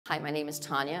Hi, my name is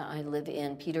Tonia. I live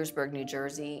in Petersburg, New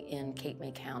Jersey in Cape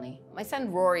May County. My son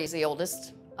Rory is the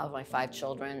oldest of my 5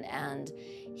 children, and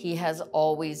he has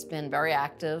always been very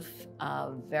active,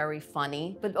 very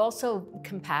funny, but also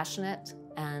compassionate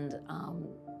and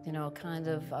kind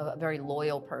of a very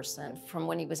loyal person. From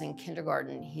when he was in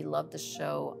kindergarten, he loved the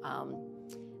show,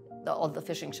 all the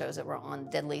fishing shows that were on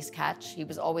Deadliest Catch. He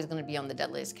was always going to be on the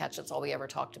Deadliest Catch. That's all we ever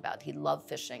talked about. He loved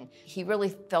fishing. He really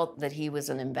felt that he was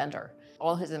an inventor.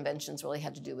 All his inventions really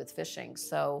had to do with fishing.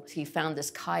 So he found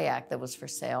this kayak that was for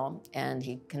sale, and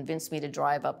he convinced me to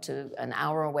drive up to an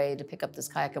hour away to pick up this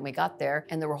kayak, and we got there,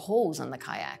 and there were holes in the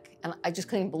kayak. And I just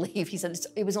couldn't believe. He said,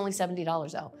 it was only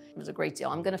 $70 though. It was a great deal.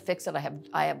 I'm gonna fix it.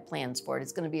 I have plans for it.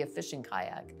 It's gonna be a fishing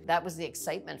kayak. That was the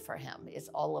excitement for him, is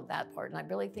all of that part. And I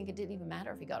really think it didn't even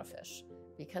matter if he got a fish,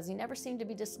 because he never seemed to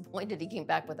be disappointed he came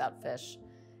back without fish.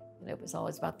 And it was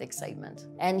always about the excitement.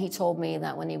 And he told me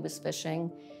that when he was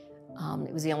fishing,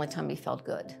 it was the only time he felt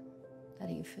good, that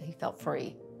he felt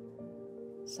free.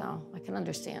 So I can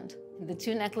understand. The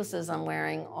 2 necklaces I'm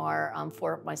wearing are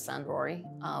for my son, Rory.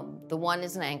 The one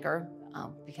is an anchor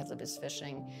because of his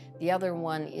fishing. The other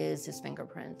one is his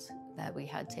fingerprint that we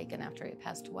had taken after he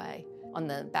passed away. On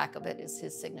the back of it is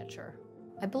his signature.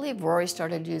 I believe Rory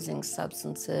started using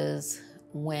substances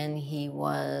when he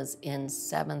was in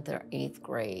 7th or 8th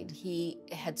grade. He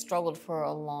had struggled for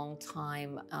a long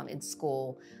time in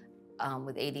school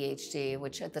with ADHD,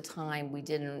 which at the time we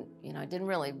didn't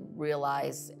really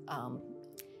realize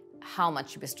how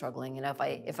much he was struggling.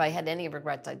 If I had any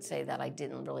regrets, I'd say that I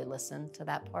didn't really listen to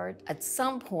that part. At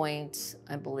some point,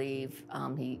 I believe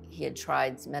he had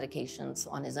tried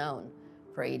medications on his own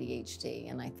for ADHD,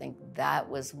 and I think that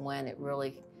was when it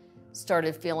really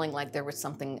started feeling like there was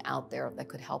something out there that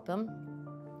could help him.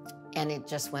 And it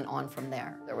just went on from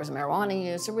there. There was marijuana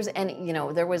use, there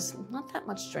was not that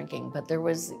much drinking, but there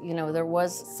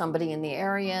was somebody in the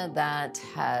area that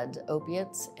had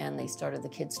opiates, and the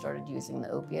kids started using the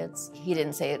opiates. He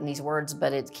didn't say it in these words,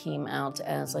 but it came out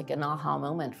as like an aha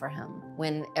moment for him,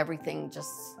 when everything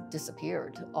just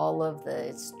disappeared. All of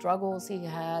the struggles he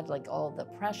had, like all the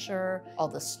pressure, all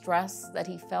the stress that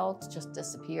he felt just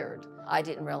disappeared. I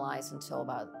didn't realize until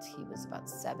he was about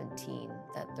 17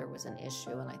 that there was an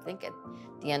issue, and I think at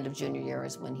the end of junior year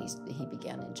is when he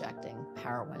began injecting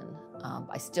heroin.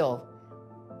 I still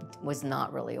was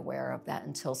not really aware of that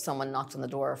until someone knocked on the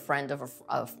door.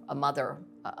 A mother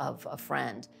of a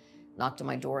friend knocked on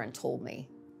my door and told me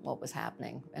what was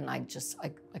happening, and I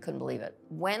couldn't believe it.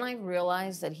 When I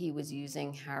realized that he was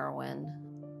using heroin,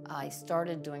 I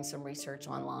started doing some research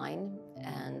online,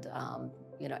 and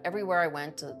everywhere I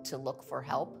went to look for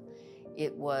help,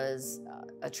 it was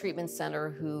a treatment center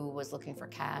who was looking for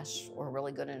cash or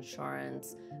really good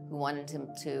insurance, who wanted him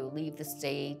to leave the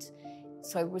state.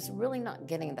 So I was really not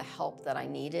getting the help that I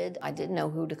needed. I didn't know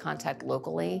who to contact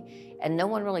locally, and no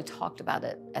one really talked about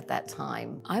it at that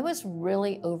time. I was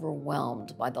really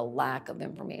overwhelmed by the lack of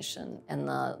information and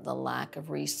the lack of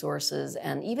resources,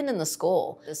 and even in the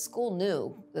school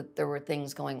knew that there were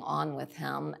things going on with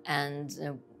him,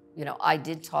 and I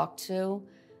did talk to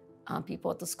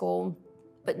people at the school,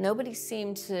 but nobody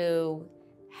seemed to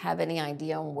have any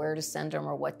idea on where to send him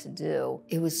or what to do.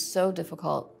 It was so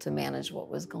difficult to manage what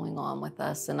was going on with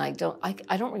us, and I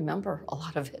don't remember a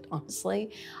lot of it,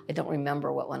 honestly. I don't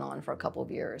remember what went on for a couple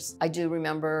of years. I do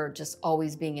remember just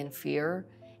always being in fear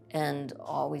and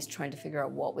always trying to figure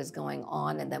out what was going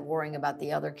on, and then worrying about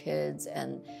the other kids.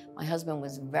 And my husband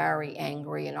was very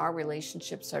angry, and our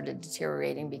relationship started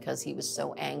deteriorating because he was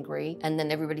so angry. And then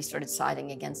everybody started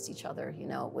siding against each other.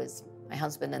 It was my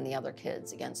husband and the other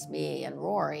kids against me and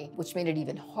Rory, which made it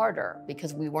even harder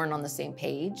because we weren't on the same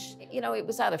page. It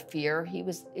was out of fear.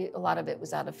 A lot of it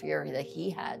was out of fear that he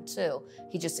had too.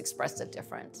 He just expressed it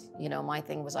different. My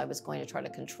thing was I was going to try to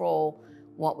control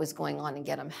what was going on and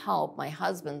get him help. My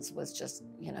husband's was just,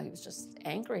 he was just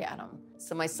angry at him.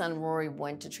 So my son Rory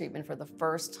went to treatment for the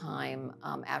first time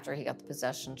after he got the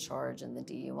possession charge and the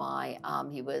DUI.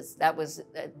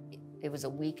 It was a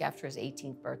week after his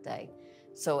 18th birthday.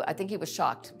 So I think he was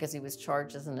shocked because he was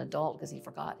charged as an adult because he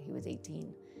forgot he was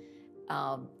 18.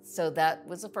 So that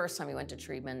was the first time he went to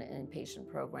treatment, an inpatient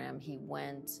program. He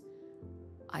went,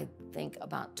 I think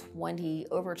about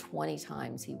over 20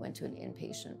 times he went to an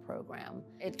inpatient program.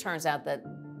 It turns out that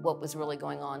what was really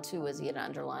going on too was he had an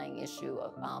underlying issue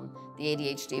of the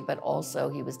ADHD, but also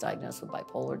he was diagnosed with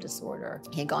bipolar disorder.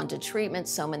 He had gone to treatment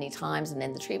so many times, and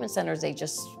in the treatment centers, they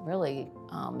just really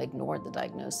ignored the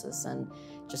diagnosis and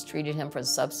just treated him for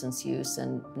substance use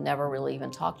and never really even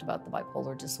talked about the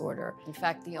bipolar disorder. In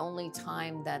fact, the only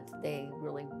time that they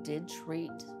really did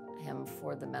treat him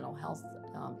for the mental health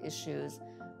issues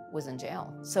was in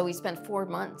jail. So he spent 4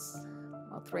 months,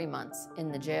 well, 3 months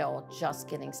in the jail just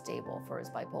getting stable for his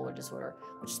bipolar disorder,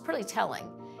 which is pretty telling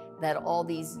that all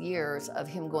these years of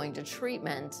him going to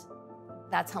treatment,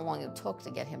 that's how long it took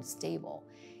to get him stable.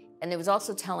 And it was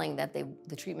also telling that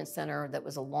the treatment center that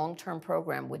was a long-term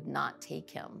program would not take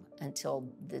him until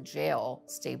the jail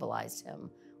stabilized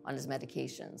him on his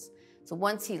medications. So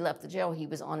once he left the jail, he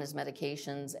was on his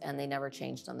medications and they never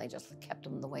changed them. They just kept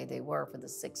him the way they were for the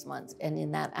 6 months. And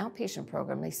in that outpatient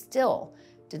program, they still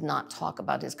did not talk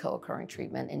about his co-occurring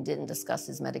treatment and didn't discuss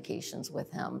his medications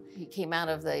with him. He came out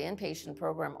of the inpatient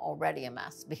program already a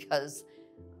mess because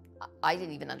I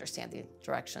didn't even understand the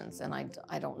directions, and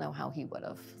I don't know how he would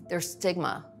have. There's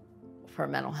stigma for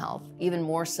mental health, even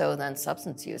more so than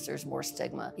substance use. There's more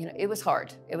stigma. You know, it was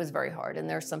hard. It was very hard. And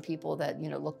there's some people that, you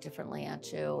know, look differently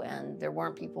at you, and there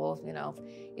weren't people, you know,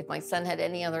 if my son had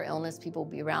any other illness, people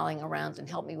would be rallying around and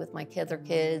help me with my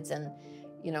kids and,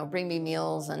 you know, bring me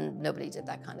meals, and nobody did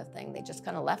that kind of thing. They just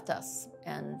kind of left us,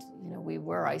 and you know, we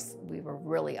were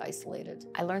really isolated.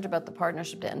 I learned about the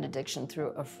Partnership to End Addiction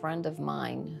through a friend of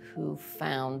mine who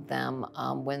found them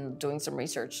when doing some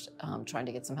research, trying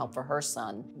to get some help for her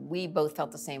son. We both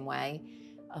felt the same way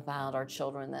about our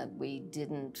children, that we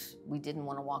didn't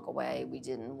want to walk away. We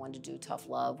didn't want to do tough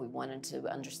love. We wanted to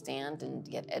understand and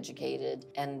get educated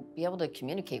and be able to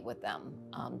communicate with them.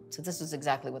 So this is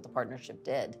exactly what the partnership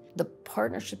did. The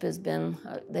partnership has been,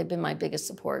 they've been my biggest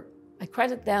support. I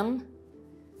credit them.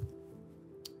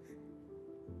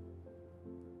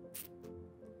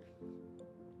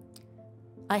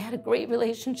 I had a great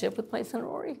relationship with my son,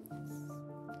 Rory.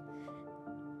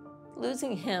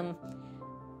 Losing him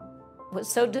was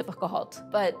so difficult,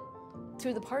 but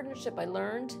through the partnership, I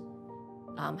learned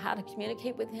how to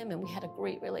communicate with him, and we had a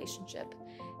great relationship.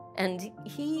 And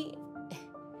he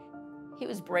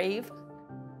was brave,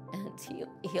 and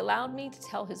he allowed me to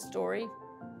tell his story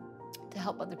to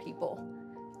help other people.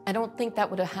 I don't think that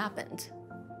would have happened.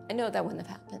 I know that wouldn't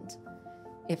have happened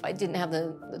if I didn't have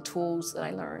the tools that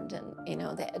I learned and, you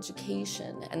know, the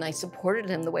education. And I supported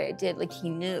him the way I did. Like, he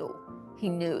knew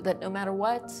that no matter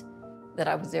what, that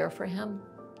I was there for him,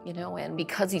 you know, and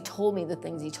because he told me the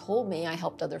things he told me, I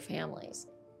helped other families.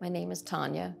 My name is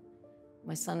Tonia.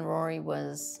 My son Rory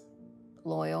was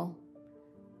loyal,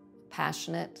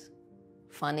 passionate,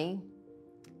 funny,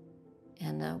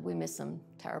 and we miss him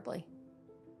terribly.